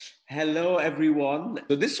Hello, everyone.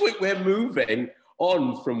 So this week we're moving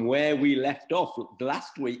on from where we left off.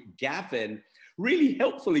 Last week, Gavin really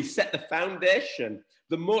helpfully set the foundation,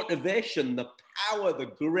 the motivation, the power, the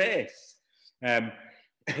grace,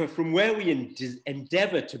 from where we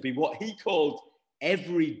endeavor to be what he called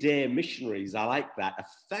everyday missionaries. I like that. A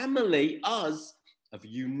family, us, of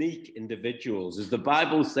unique individuals. As the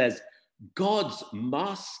Bible says, God's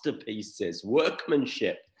masterpieces,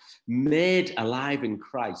 workmanship, made alive in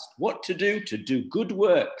Christ. What to do? To do good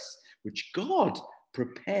works, which God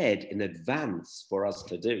prepared in advance for us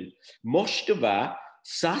to do. Moshtaba,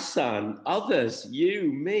 Sasan, others,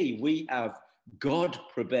 you, me, we have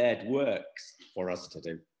God-prepared works for us to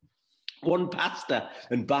do. One pastor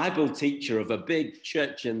and Bible teacher of a big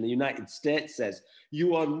church in the United States says,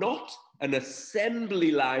 you are not an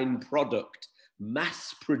assembly line product,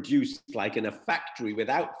 mass-produced like in a factory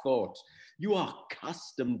without thought. You are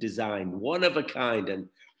custom designed, one of a kind, and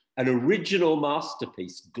an original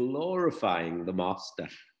masterpiece, glorifying the master.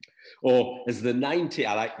 Or as the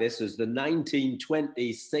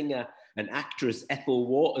 1920s singer and actress Ethel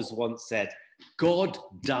Waters once said, God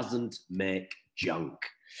doesn't make junk.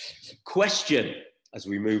 Question as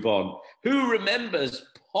we move on. Who remembers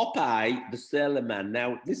Popeye the Sailor Man?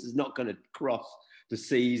 Now, this is not going to cross the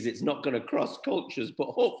seas. It's not going to cross cultures, but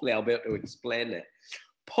hopefully I'll be able to explain it.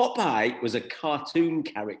 Popeye was a cartoon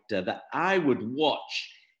character that I would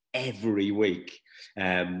watch every week.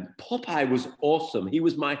 Popeye was awesome. He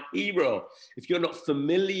was my hero. If you're not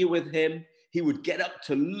familiar with him, he would get up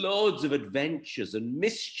to loads of adventures and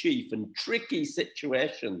mischief and tricky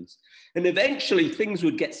situations. And eventually things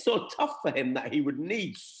would get so tough for him that he would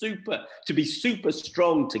need to be super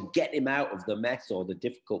strong to get him out of the mess or the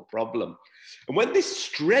difficult problem. And when this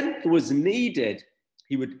strength was needed,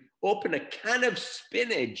 he would open a can of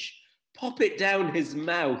spinach, pop it down his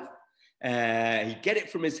mouth. He'd get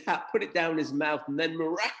it from his hat, put it down his mouth, and then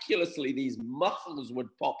miraculously these muscles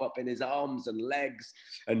would pop up in his arms and legs,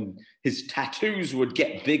 and his tattoos would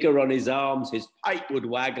get bigger on his arms, his pipe would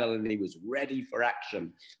waggle, and he was ready for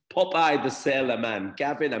action. Popeye the Sailor Man.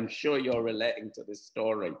 Gavin, I'm sure you're relating to this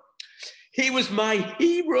story. He was my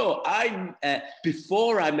hero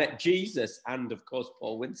before I met Jesus and, of course,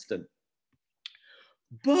 Paul Winston.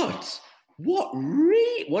 But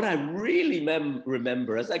what I really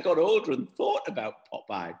remember as I got older and thought about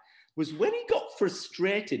Popeye was when he got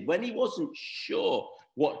frustrated, when he wasn't sure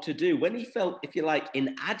what to do, when he felt, if you like,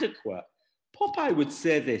 inadequate, Popeye would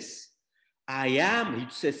say this, he'd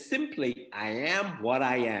say simply, I am what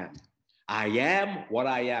I am. I am what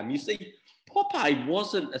I am. You see, Popeye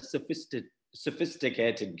wasn't a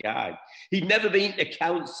sophisticated guy. He'd never been to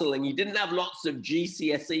counseling. He didn't have lots of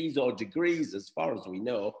GCSEs or degrees, as far as we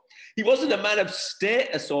know. He wasn't a man of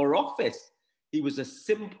status or office. He was a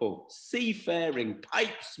simple, seafaring,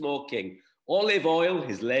 pipe-smoking, olive oil,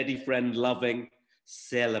 his lady friend loving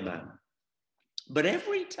sailor man. But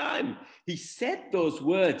every time he said those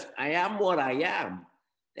words, I am what I am,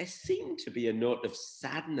 there seemed to be a note of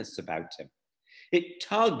sadness about him. It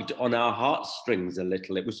tugged on our heartstrings a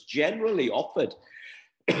little. It was generally offered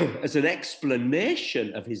as an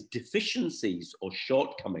explanation of his deficiencies or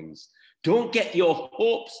shortcomings. Don't get your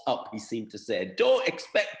hopes up, he seemed to say. Don't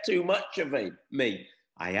expect too much of me.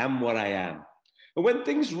 I am what I am. And when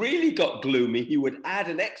things really got gloomy, he would add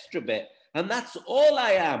an extra bit, and that's all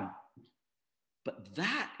I am. But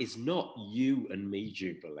that is not you and me,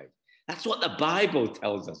 Jubilee. That's what the Bible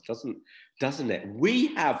tells us, doesn't it?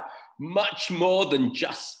 We have much more than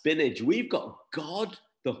just spinach. We've got God,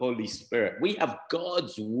 the Holy Spirit. We have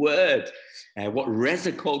God's word, what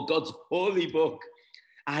Reza called God's holy book.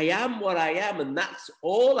 I am what I am, and that's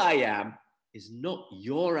all I am, is not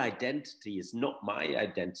your identity, is not my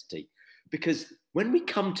identity. Because when we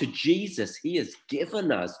come to Jesus, he has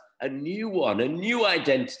given us a new one, a new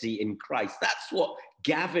identity in Christ. That's what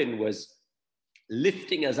Gavin was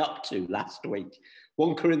lifting us up to last week.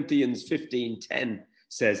 1 Corinthians 15:10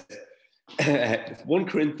 says, 1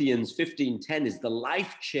 Corinthians 15:10 is the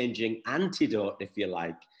life-changing antidote, if you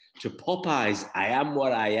like, to Popeye's I am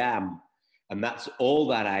what I am, and that's all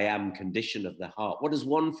that I am condition of the heart. What does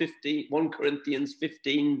 1 Corinthians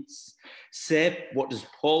 15 say? What does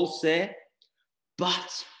Paul say?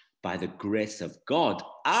 But by the grace of God,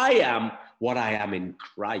 I am what I am in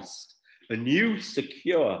Christ, a new,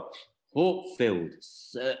 secure, hope-filled,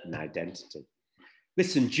 certain identity.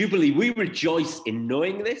 Listen, Jubilee, we rejoice in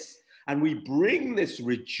knowing this, and we bring this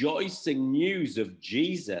rejoicing news of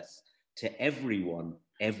Jesus to everyone,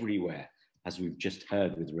 everywhere, as we've just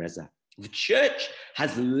heard with Reza. The church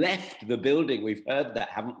has left the building. We've heard that,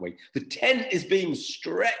 haven't we? The tent is being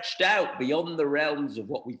stretched out beyond the realms of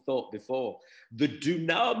what we thought before. The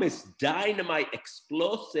dunamis, dynamite,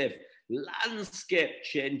 explosive, landscape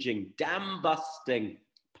changing, dam busting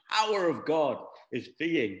power of God is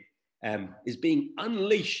being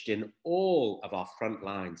unleashed in all of our front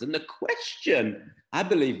lines. And the question I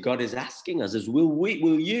believe God is asking us is,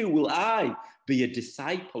 will I be a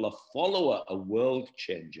disciple, a follower, a world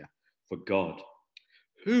changer for God?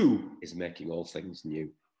 Who is making all things new?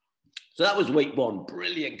 So that was week one.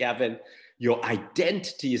 Brilliant, Gavin. Your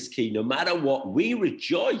identity is key. No matter what, we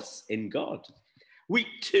rejoice in God. Week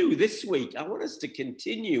two, this week, I want us to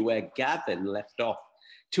continue where Gavin left off,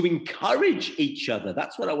 to encourage each other.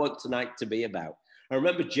 That's what I want tonight to be about. I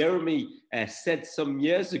remember Jeremy said some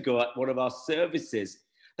years ago at one of our services,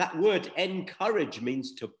 that word encourage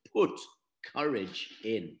means to put courage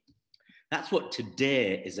in. That's what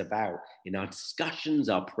today is about in our discussions,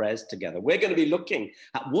 our prayers together. We're going to be looking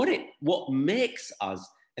at what makes us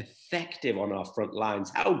effective on our front lines,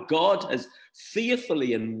 how God has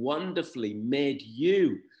fearfully and wonderfully made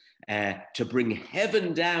you to bring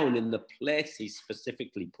heaven down in the place he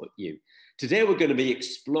specifically put you. Today we're going to be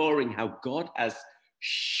exploring how God has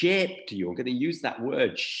shaped you. I'm going to use that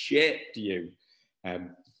word, shaped you,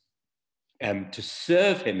 to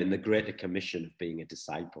serve him in the greater commission of being a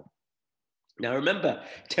disciple. Now, remember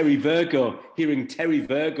Terry Virgo, hearing Terry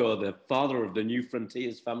Virgo, the father of the New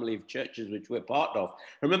Frontiers family of churches, which we're part of.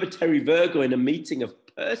 I remember Terry Virgo in a meeting of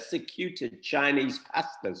persecuted Chinese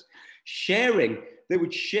pastors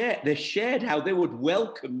they shared how they would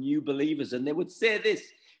welcome new believers. And they would say this: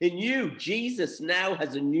 in you, Jesus now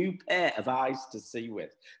has a new pair of eyes to see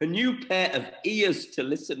with, a new pair of ears to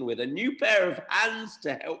listen with, a new pair of hands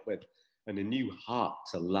to help with, and a new heart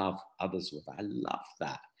to love others with. I love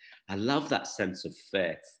that. I love that sense of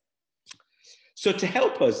faith. So to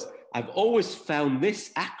help us, I've always found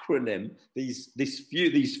this acronym, this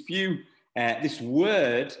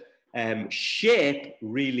word, shape,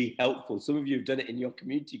 really helpful. Some of you have done it in your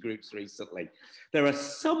community groups recently. These are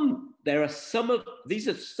some of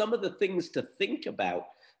the things to think about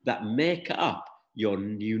that make up your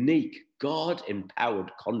unique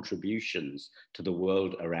God-empowered contributions to the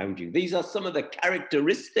world around you. These are some of the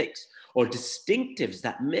characteristics or distinctives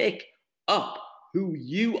that make up who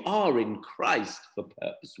you are in Christ for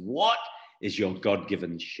purpose. What is your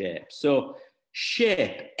God-given shape? So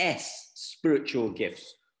shape, S, spiritual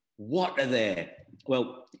gifts. What are they?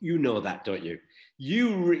 Well, you know that, don't you?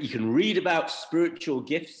 You can read about spiritual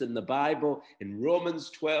gifts in the Bible, in Romans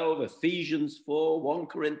 12, Ephesians 4, 1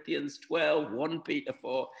 Corinthians 12, 1 Peter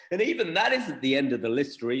 4, and even that isn't the end of the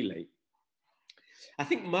list, really. I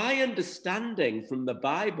think my understanding from the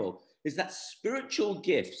Bible is that spiritual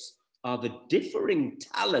gifts are the differing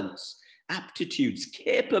talents, aptitudes,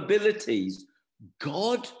 capabilities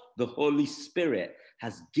God, the Holy Spirit,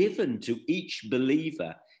 has given to each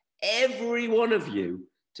believer, every one of you,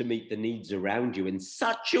 to meet the needs around you in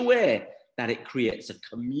such a way that it creates a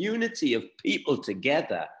community of people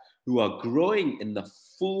together who are growing in the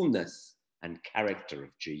fullness and character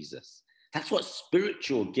of Jesus. That's what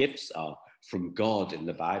spiritual gifts are from God in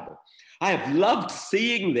the Bible. I have loved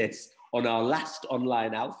seeing this on our last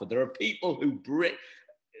online Alpha. There are people who bring,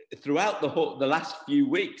 throughout the last few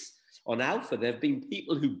weeks on Alpha, there have been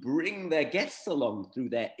people who bring their guests along through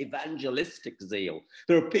their evangelistic zeal.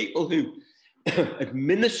 There are people who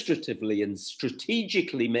administratively and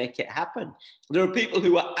strategically make it happen. There are people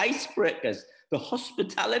who are icebreakers, the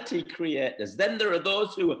hospitality creators. Then there are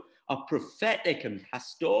those who are prophetic and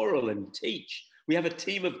pastoral and teach. We have a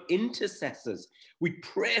team of intercessors. We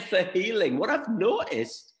pray for healing. What I've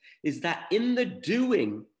noticed is that in the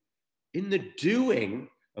doing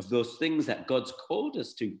of those things that God's called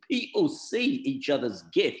us to, people see each other's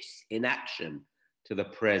gifts in action to the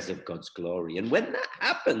praise of God's glory. And when that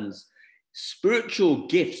happens, spiritual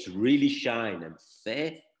gifts really shine and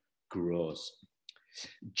faith grows.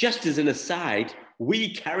 Just as an aside,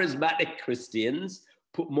 we charismatic Christians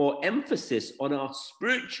put more emphasis on our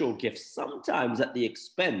spiritual gifts, sometimes at the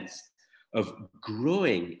expense of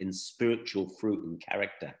growing in spiritual fruit and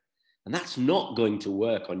character. And that's not going to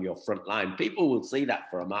work on your front line. People will see that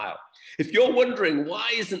for a mile. If you're wondering, why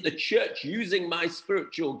isn't the church using my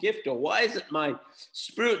spiritual gift, or why isn't my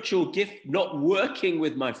spiritual gift not working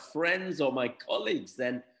with my friends or my colleagues,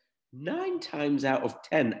 then 9 times out of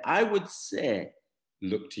 10, I would say,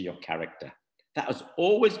 look to your character. That has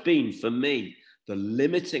always been, for me, the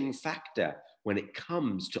limiting factor when it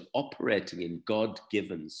comes to operating in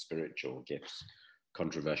God-given spiritual gifts.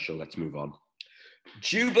 Controversial, let's move on.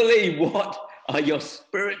 Jubilee, what are your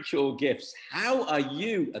spiritual gifts? How are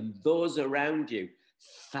you and those around you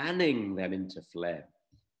fanning them into flame?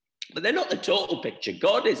 But they're not the total picture.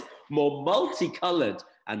 God is more multicolored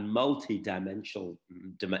and multi-dimensional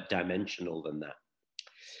than that.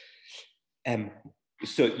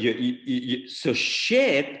 So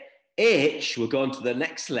shape, H, we'll go on to the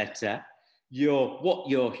next letter.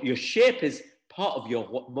 Your shape is part of your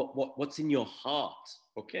what's in your heart,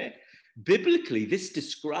 okay? Biblically, this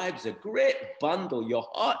describes a great bundle. Your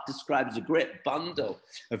heart describes a great bundle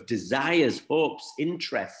of desires, hopes,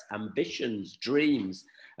 interests, ambitions, dreams,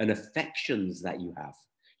 and affections that you have.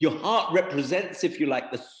 Your heart represents, if you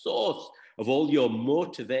like, the source of all your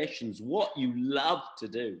motivations, what you love to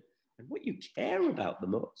do, and what you care about the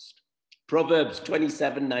most. Proverbs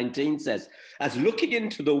 27:19 says, as looking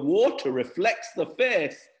into the water reflects the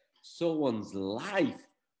face, so one's life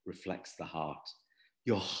reflects the heart.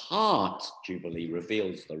 Your heart, Jubilee,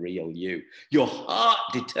 reveals the real you. Your heart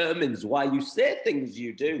determines why you say things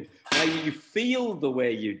you do, why you feel the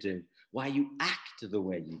way you do, why you act the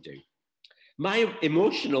way you do. My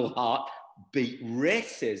emotional heartbeat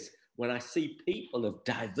races when I see people of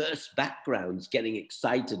diverse backgrounds getting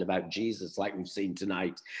excited about Jesus like we've seen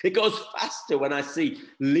tonight. It goes faster when I see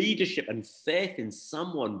leadership and faith in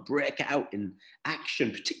someone break out in action,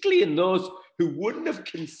 particularly in those who wouldn't have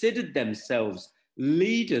considered themselves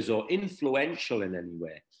leaders or influential in any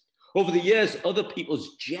way. Over the years, other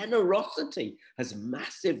people's generosity has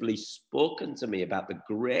massively spoken to me about the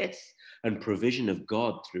grace and provision of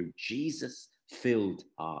God through Jesus-filled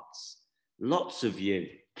hearts. Lots of you.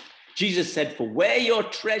 Jesus said, for where your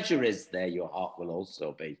treasure is, there your heart will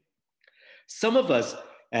also be. Some of us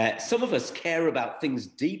care about things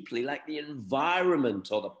deeply, like the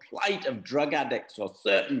environment or the plight of drug addicts or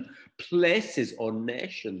certain places or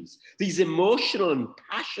nations. These emotional and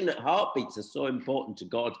passionate heartbeats are so important to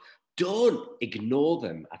God. Don't ignore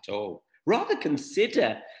them at all. Rather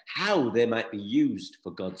consider how they might be used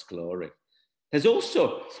for God's glory.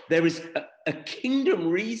 There is a kingdom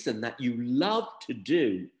reason that you love to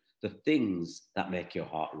do the things that make your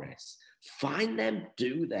heart race. Find them,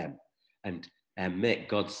 do them, and make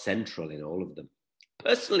God central in all of them.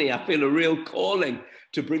 Personally, I feel a real calling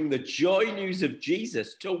to bring the joy news of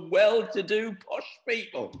Jesus to well-to-do posh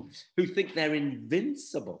people who think they're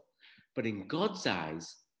invincible, but in God's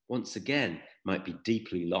eyes, once again, might be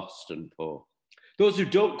deeply lost and poor. Those who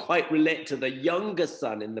don't quite relate to the younger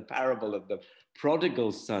son in the parable of the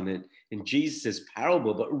prodigal son in Jesus'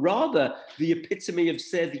 parable, but rather the epitome of,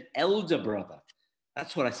 say, the elder brother.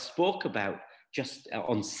 That's what I spoke about just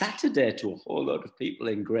on Saturday to a whole load of people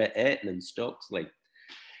in Great Ayton and Stokesley.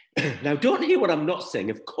 Now, don't hear what I'm not saying.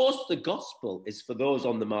 Of course, the gospel is for those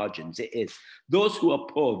on the margins. It is. Those who are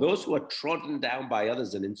poor, those who are trodden down by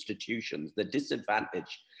others and institutions, the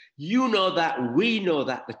disadvantaged. You know that, we know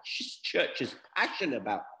that. The church is passionate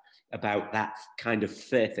about that kind of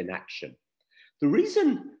faith in action. The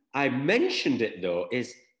reason I mentioned it, though,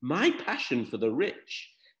 is my passion for the rich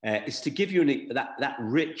is to give you that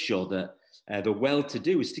rich or the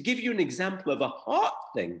well-to-do is to give you an example of a heart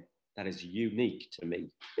thing that is unique to me.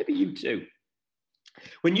 Maybe you too.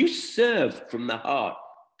 When you serve from the heart,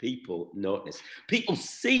 people notice. People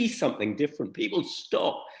see something different. People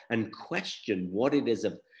stop and question what it is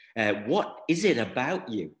about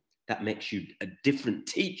you that makes you a different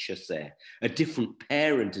teacher, say, a different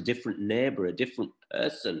parent, a different neighbor, a different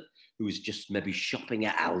person who is just maybe shopping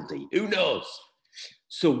at Aldi. Who knows?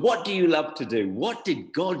 So what do you love to do? What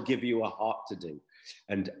did God give you a heart to do?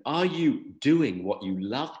 And are you doing what you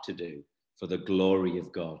love to do for the glory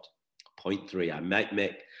of God? Point 3, I might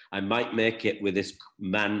make it with this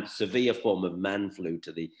severe form of man flu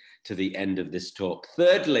to the end of this talk.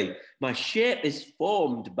 Thirdly, my shape is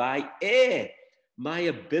formed by my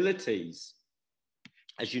abilities.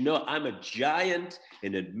 As you know, I'm a giant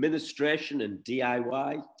in administration and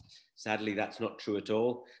DIY. Sadly, that's not true at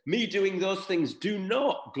all. Me doing those things do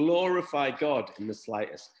not glorify God in the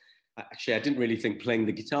slightest. Actually, I didn't really think playing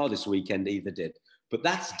the guitar this weekend either did, but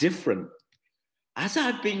that's different. As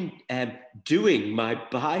I've been doing my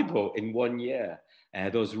Bible in 1 year,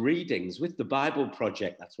 those readings with the Bible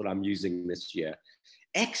Project, that's what I'm using this year,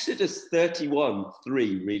 Exodus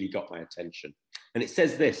 31:3 really got my attention. And it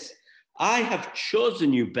says this, I have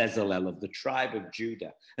chosen you, Bezalel of the tribe of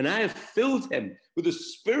Judah, and I have filled him with the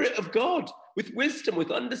Spirit of God, with wisdom,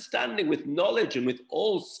 with understanding, with knowledge, and with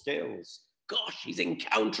all skills. Gosh, he's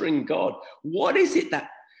encountering God. What is it,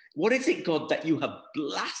 God, that you have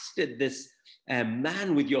blasted this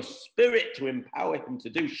man with your Spirit to empower him to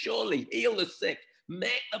do? Surely heal the sick,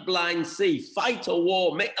 make the blind see, fight a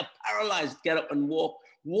war, make the paralyzed get up and walk.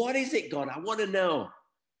 What is it, God? I want to know.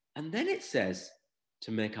 And then it says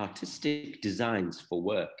to make artistic designs for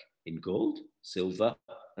work in gold, silver,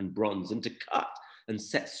 and bronze, and to cut and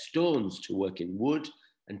set stones to work in wood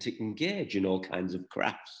and to engage in all kinds of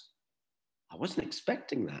crafts. I wasn't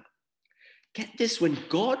expecting that. Get this, when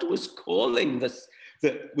God was calling this,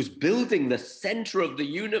 that was building the center of the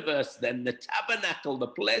universe, then the tabernacle, the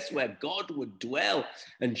place where God would dwell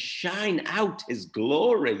and shine out his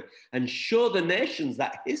glory and show the nations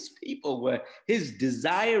that his people were his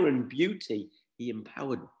desire and beauty, he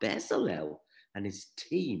empowered Bezalel and his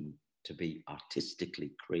team to be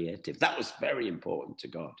artistically creative. That was very important to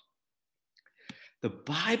God. The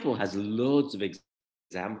Bible has loads of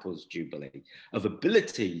examples, Jubilee, of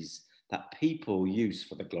abilities that people use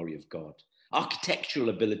for the glory of God. Architectural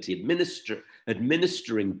ability,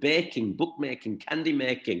 administering, baking, bookmaking, candy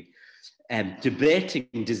making, debating,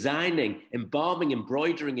 designing, embalming,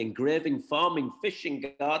 embroidering, engraving, farming, fishing,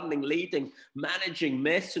 gardening, leading, managing,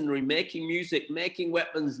 masonry, making music, making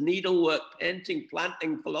weapons, needlework, painting,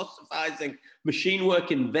 planting, philosophizing, machine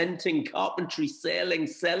work, inventing, carpentry, sailing,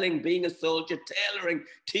 selling, being a soldier, tailoring,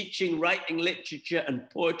 teaching, writing, literature, and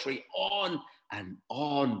poetry. On and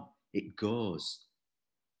on it goes.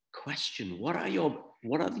 Question, what are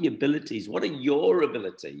the abilities? What are your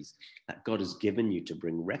abilities that God has given you to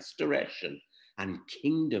bring restoration and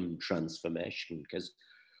kingdom transformation? Because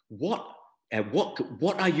what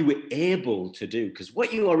are you able to do? Because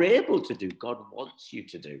what you are able to do, God wants you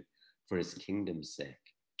to do for his kingdom's sake.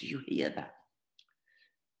 Do you hear that?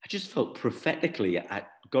 I just felt prophetically,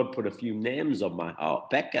 God put a few names on my heart.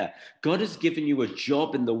 Becca, God has given you a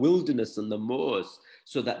job in the wilderness and the moors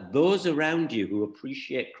so that those around you who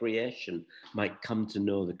appreciate creation might come to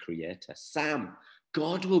know the Creator. Sam,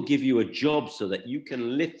 God will give you a job so that you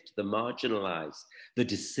can lift the marginalized, the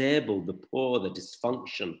disabled, the poor, the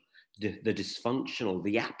dysfunctional,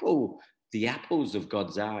 the apples of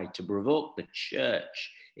God's eye, to provoke the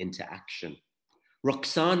church into action.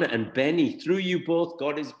 Roxana and Benny, through you both,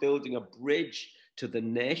 God is building a bridge to the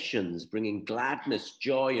nations, bringing gladness,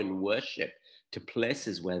 joy, and worship to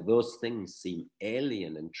places where those things seem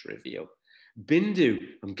alien and trivial. Bindu,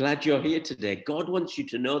 I'm glad you're here today. God wants you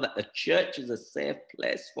to know that the church is a safe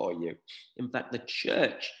place for you. In fact, the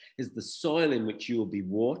church is the soil in which you will be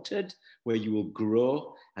watered, where you will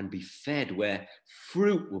grow and be fed, where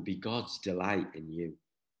fruit will be God's delight in you.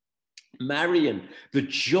 Marion, the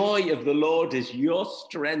joy of the Lord is your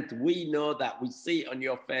strength. We know that. We see it on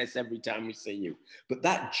your face every time we see you. But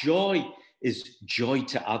that joy is joy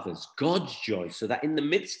to others, God's joy, so that in the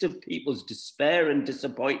midst of people's despair and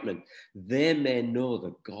disappointment, they may know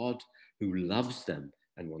the God who loves them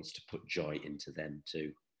and wants to put joy into them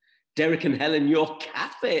too. Derek and Helen, your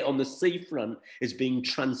cafe on the seafront is being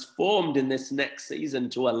transformed in this next season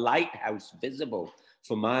to a lighthouse visible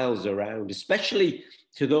for miles around, especially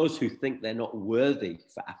to those who think they're not worthy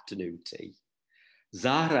for afternoon tea.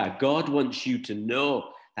 Zara, God wants you to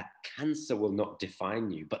know that cancer will not define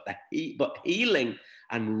you, but healing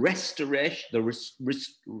and restoration,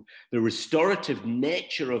 the restorative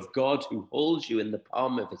nature of God who holds you in the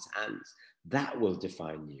palm of his hands, that will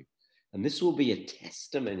define you. And this will be a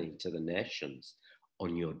testimony to the nations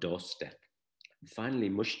on your doorstep. And finally,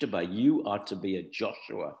 Mushtaba, you are to be a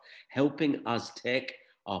Joshua, helping us take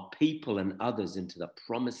our people and others into the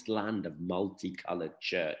promised land of multicolored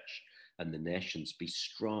church, and the nations be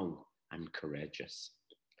strong and courageous.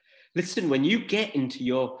 Listen, when you get into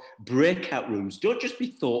your breakout rooms, don't just be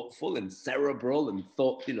thoughtful and cerebral and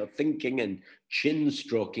thinking and chin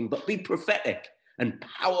stroking, but be prophetic and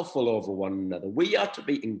powerful over one another. We are to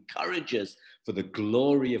be encouragers for the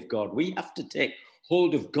glory of God. We have to take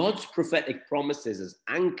hold of God's prophetic promises as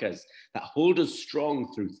anchors that hold us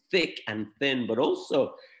strong through thick and thin, but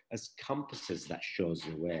also as compasses that shows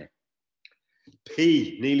the way.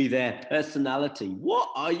 P, nearly there, personality. What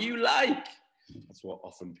are you like? That's what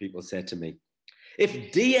often people say to me.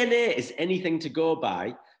 If DNA is anything to go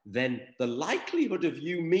by, then the likelihood of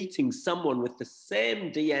you meeting someone with the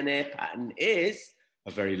same DNA pattern is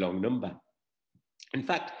a very long number. In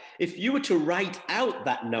fact, if you were to write out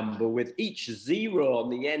that number with each zero on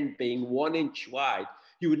the end being 1 inch wide,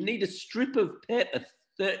 you would need a strip of paper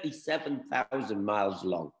 37,000 miles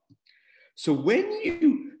long. So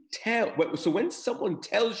when someone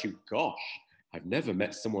tells you, gosh, I've never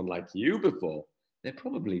met someone like you before, they're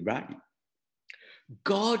probably right.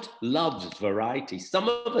 God loves variety. Some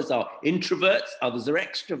of us are introverts, others are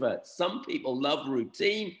extroverts. Some people love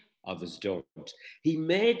routine, others don't. He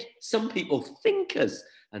made some people thinkers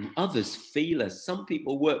and others feelers. Some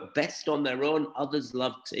people work best on their own, others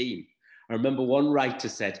love team. I remember one writer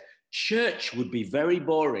said, church would be very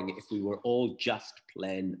boring if we were all just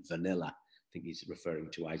plain vanilla. think he's referring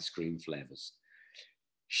to ice cream flavors.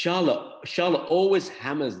 Charlotte always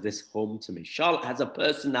hammers this home to me. Charlotte has a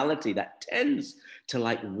personality that tends to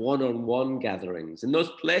like one-on-one gatherings. In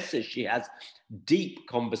those places, she has deep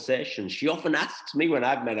conversations. She often asks me when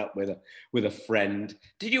I've met up with a friend,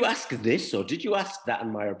 did you ask this or did you ask that?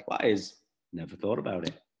 And my reply is, never thought about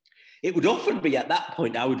it. It would often be at that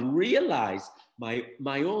point I would realize my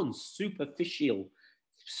own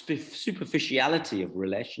superficiality of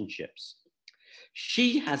relationships.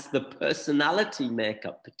 She has the personality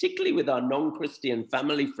makeup, particularly with our non-Christian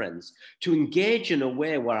family friends, to engage in a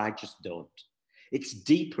way where I just don't. It's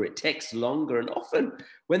deeper, it takes longer, and often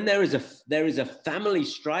when there is a family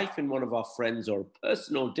strife in one of our friends or a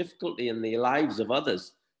personal difficulty in the lives of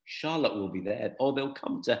others, Charlotte will be there, or they'll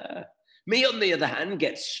come to her. Me, on the other hand,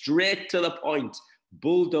 gets straight to the point,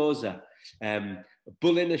 bulldozer,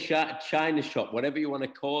 bull in a china shop, whatever you want to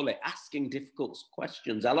call it, asking difficult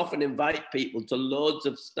questions. I'll often invite people to loads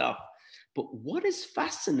of stuff. But what is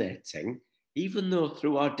fascinating, even though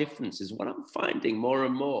through our differences, what I'm finding more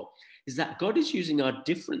and more is that God is using our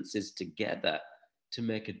differences together to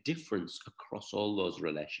make a difference across all those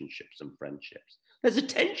relationships and friendships. There's a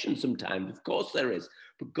tension sometimes, of course there is,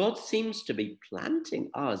 but God seems to be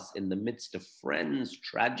planting us in the midst of friends'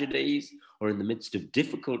 tragedies or in the midst of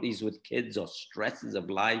difficulties with kids or stresses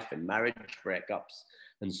of life and marriage breakups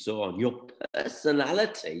and so on. Your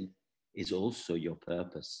personality is also your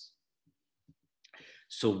purpose.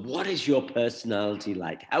 So what is your personality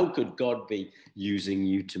like? How could God be using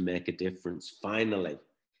you to make a difference? Finally,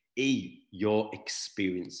 your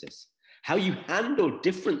experiences. How you handle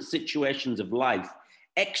different situations of life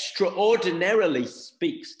extraordinarily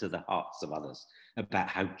speaks to the hearts of others about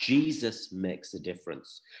how Jesus makes a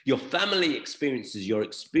difference. Your family experiences, your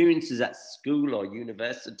experiences at school or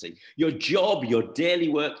university, your job, your daily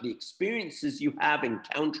work, the experiences you have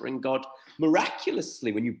encountering God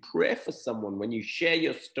miraculously when you pray for someone, when you share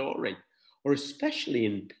your story, or especially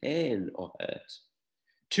in pain or hurt.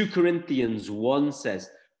 2 Corinthians 1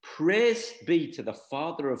 says, praise be to the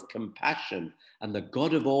Father of compassion and the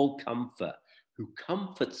God of all comfort, who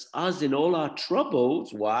comforts us in all our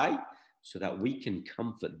troubles. Why? So that we can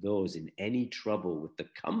comfort those in any trouble with the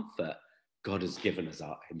comfort God has given us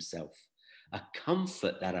himself, a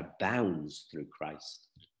comfort that abounds through Christ.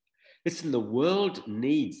 Listen, the world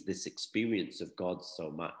needs this experience of God so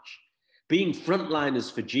much. Being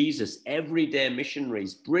frontliners for Jesus, everyday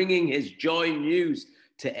missionaries, bringing his joy news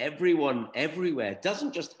to everyone, everywhere,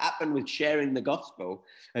 doesn't just happen with sharing the gospel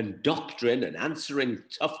and doctrine and answering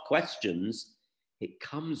tough questions. It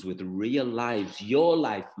comes with real lives, your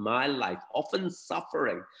life, my life, often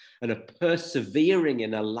suffering and a persevering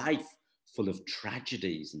in a life full of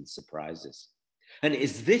tragedies and surprises. And it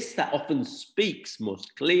is this that often speaks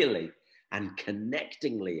most clearly and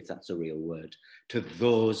connectingly, if that's a real word, to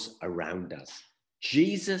those around us.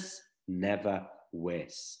 Jesus never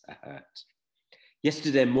wastes a hurt.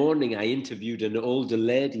 Yesterday morning, I interviewed an older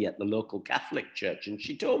lady at the local Catholic church, and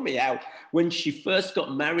she told me how when she first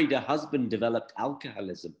got married, her husband developed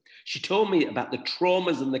alcoholism. She told me about the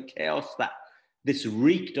traumas and the chaos that this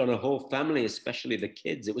wreaked on her whole family, especially the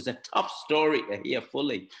kids. It was a tough story to hear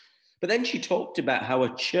fully. But then she talked about how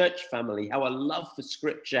a church family, how a love for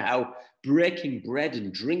scripture, how breaking bread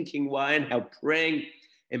and drinking wine, how praying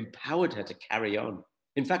empowered her to carry on.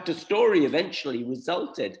 In fact, a story eventually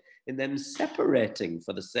resulted in them separating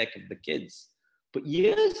for the sake of the kids. But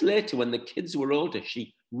years later, when the kids were older,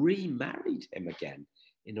 she remarried him again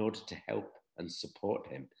in order to help and support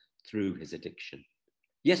him through his addiction.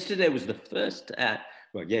 Yesterday was the first,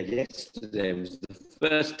 yesterday was the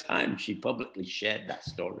first time she publicly shared that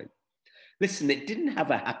story. Listen, it didn't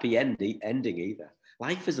have a happy ending either.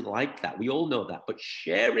 Life isn't like that. We all know that. But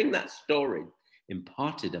sharing that story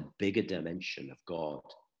imparted a bigger dimension of God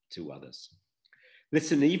to others.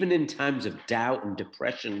 Listen, even in times of doubt and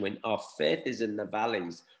depression, when our faith is in the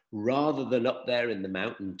valleys rather than up there in the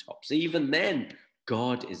mountaintops, even then,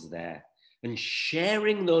 God is there. And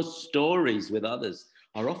sharing those stories with others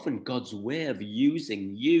are often God's way of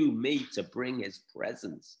using you, me, to bring his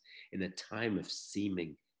presence in a time of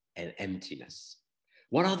seeming emptiness.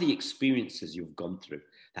 What are the experiences you've gone through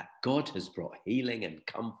that God has brought healing and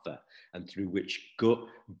comfort, and through which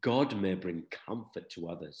God may bring comfort to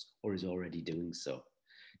others, or is already doing so?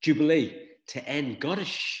 Jubilee, to end, God has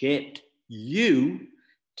shaped you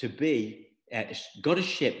to be,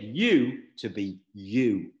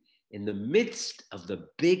 you in the midst of the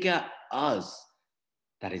bigger us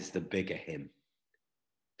that is the bigger him.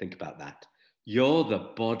 Think about that. You're the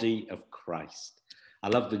body of Christ. I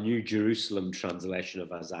love the New Jerusalem translation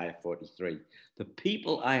of Isaiah 43. The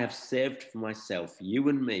people I have saved for myself, you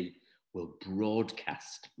and me, will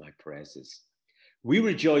broadcast my praises. We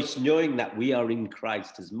rejoice knowing that we are in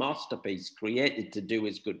Christ, his masterpiece, created to do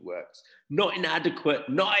his good works. Not inadequate,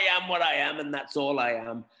 not I am what I am and that's all I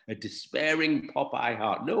am, a despairing Popeye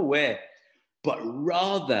heart. No way. But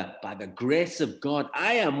rather, by the grace of God,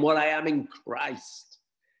 I am what I am in Christ.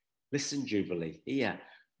 Listen, Jubilee, hear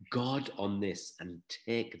God on this and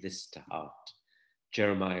take this to heart.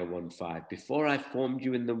 Jeremiah 1:5, before I formed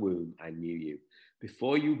you in the womb, I knew you.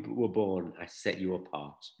 Before you were born, I set you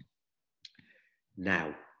apart.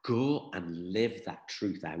 Now, go and live that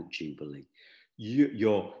truth out, Jubilee.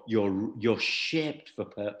 You're shaped for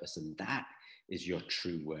purpose, and that is your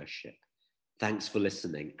true worship. Thanks for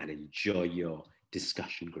listening and enjoy your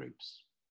discussion groups.